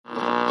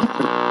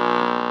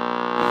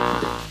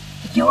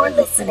You're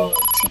listening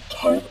to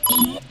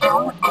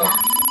KELF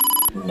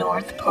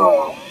North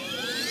Pole.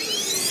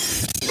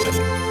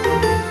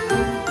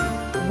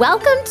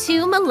 Welcome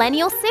to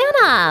Millennial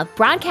Santa,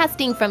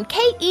 broadcasting from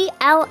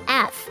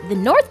KELF, the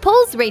North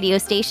Pole's radio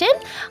station.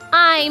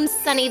 I'm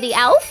Sunny the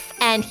Elf,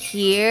 and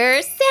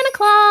here's Santa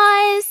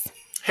Claus.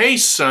 Hey,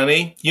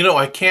 Sunny. You know,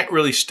 I can't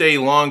really stay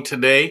long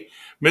today.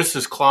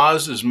 Mrs.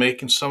 Claus is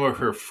making some of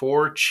her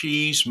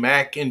 4-cheese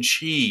mac and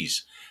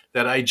cheese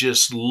that I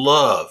just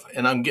love,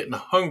 and I'm getting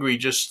hungry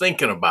just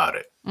thinking about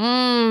it.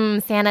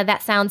 Santa,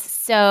 that sounds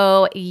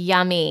so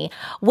yummy.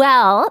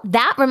 Well,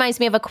 that reminds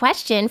me of a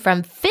question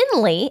from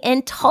Finley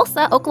in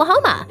Tulsa,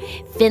 Oklahoma.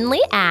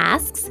 Finley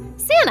asks,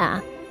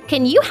 Santa,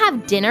 can you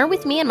have dinner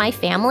with me and my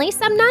family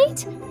some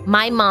night?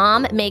 My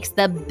mom makes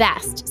the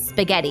best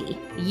spaghetti.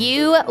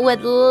 You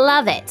would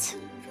love it.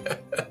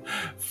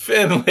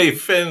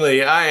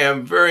 Finley, I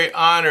am very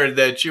honored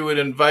that you would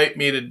invite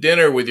me to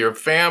dinner with your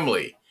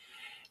family,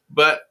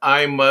 but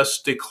I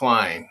must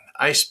decline.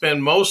 I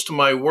spend most of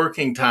my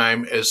working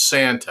time as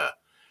Santa,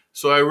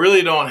 so I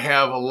really don't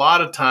have a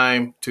lot of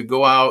time to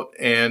go out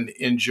and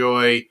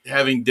enjoy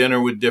having dinner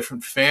with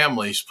different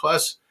families.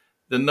 Plus,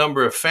 the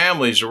number of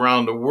families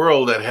around the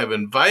world that have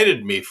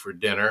invited me for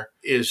dinner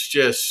is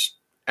just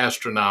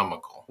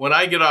astronomical. When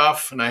I get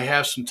off and I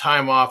have some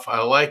time off,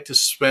 I like to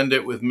spend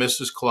it with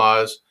Mrs.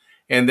 Claus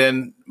and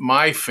then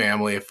my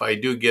family if I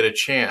do get a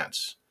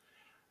chance.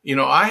 You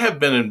know, I have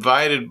been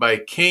invited by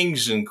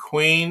kings and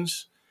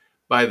queens,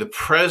 by the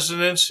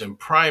presidents and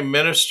prime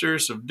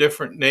ministers of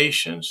different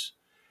nations.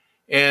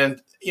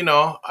 And, you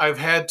know, I've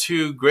had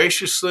to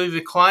graciously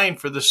decline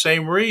for the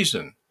same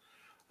reason.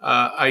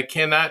 I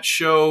cannot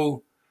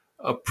show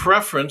a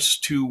preference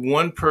to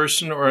one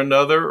person or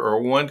another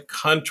or one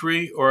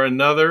country or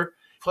another.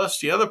 Plus,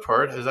 the other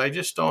part is I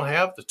just don't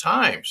have the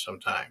time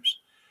sometimes.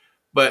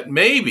 But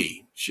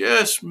maybe,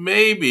 just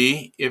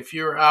maybe, if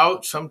you're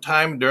out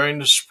sometime during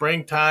the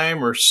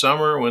springtime or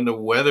summer when the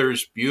weather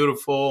is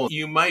beautiful,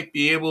 you might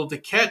be able to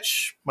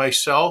catch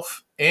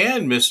myself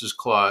and Mrs.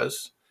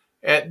 Claus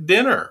at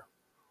dinner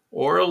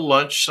or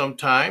lunch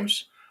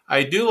sometimes.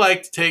 I do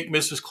like to take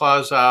Mrs.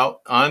 Claus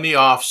out on the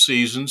off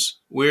seasons.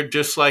 We're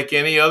just like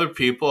any other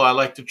people. I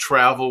like to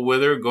travel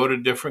with her, go to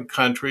different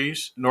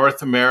countries,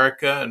 North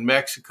America and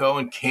Mexico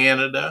and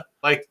Canada.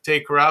 I like to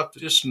take her out to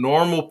just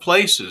normal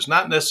places,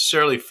 not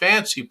necessarily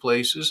fancy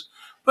places,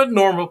 but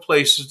normal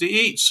places to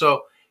eat.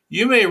 So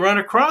you may run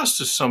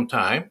across us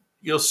sometime.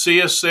 You'll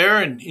see us there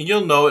and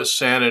you'll know it's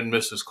Santa and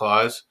Mrs.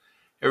 Claus.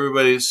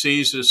 Everybody that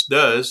sees us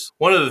does.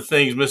 One of the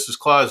things Mrs.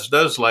 Claus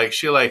does like,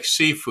 she likes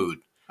seafood.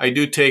 I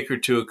do take her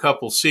to a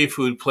couple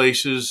seafood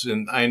places,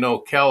 and I know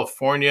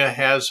California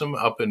has them.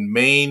 Up in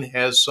Maine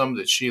has some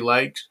that she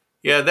likes.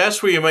 Yeah,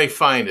 that's where you may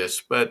find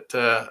us, but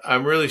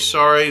I'm really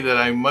sorry that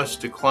I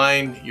must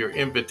decline your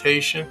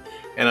invitation,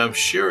 and I'm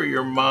sure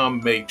your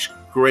mom makes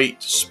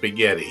great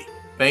spaghetti.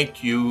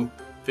 Thank you,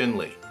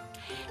 Finley.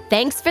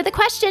 Thanks for the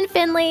question,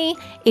 Finley.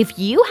 If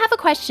you have a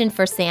question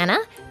for Santa,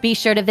 be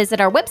sure to visit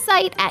our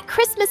website at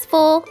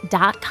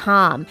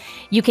christmasful.com.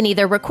 You can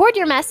either record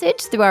your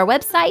message through our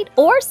website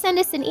or send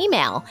us an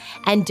email.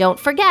 And don't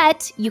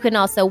forget, you can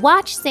also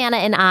watch Santa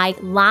and I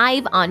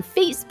live on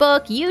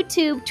Facebook,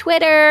 YouTube,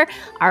 Twitter,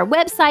 our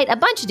website, a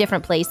bunch of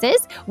different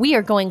places. We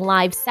are going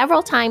live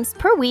several times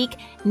per week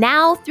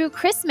now through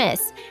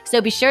Christmas. So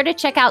be sure to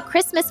check out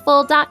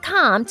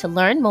christmasful.com to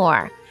learn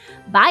more.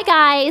 Bye,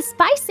 guys.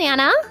 Bye,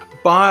 Santa.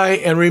 Bye,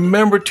 and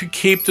remember to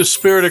keep the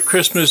spirit of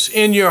Christmas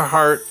in your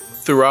heart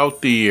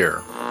throughout the year.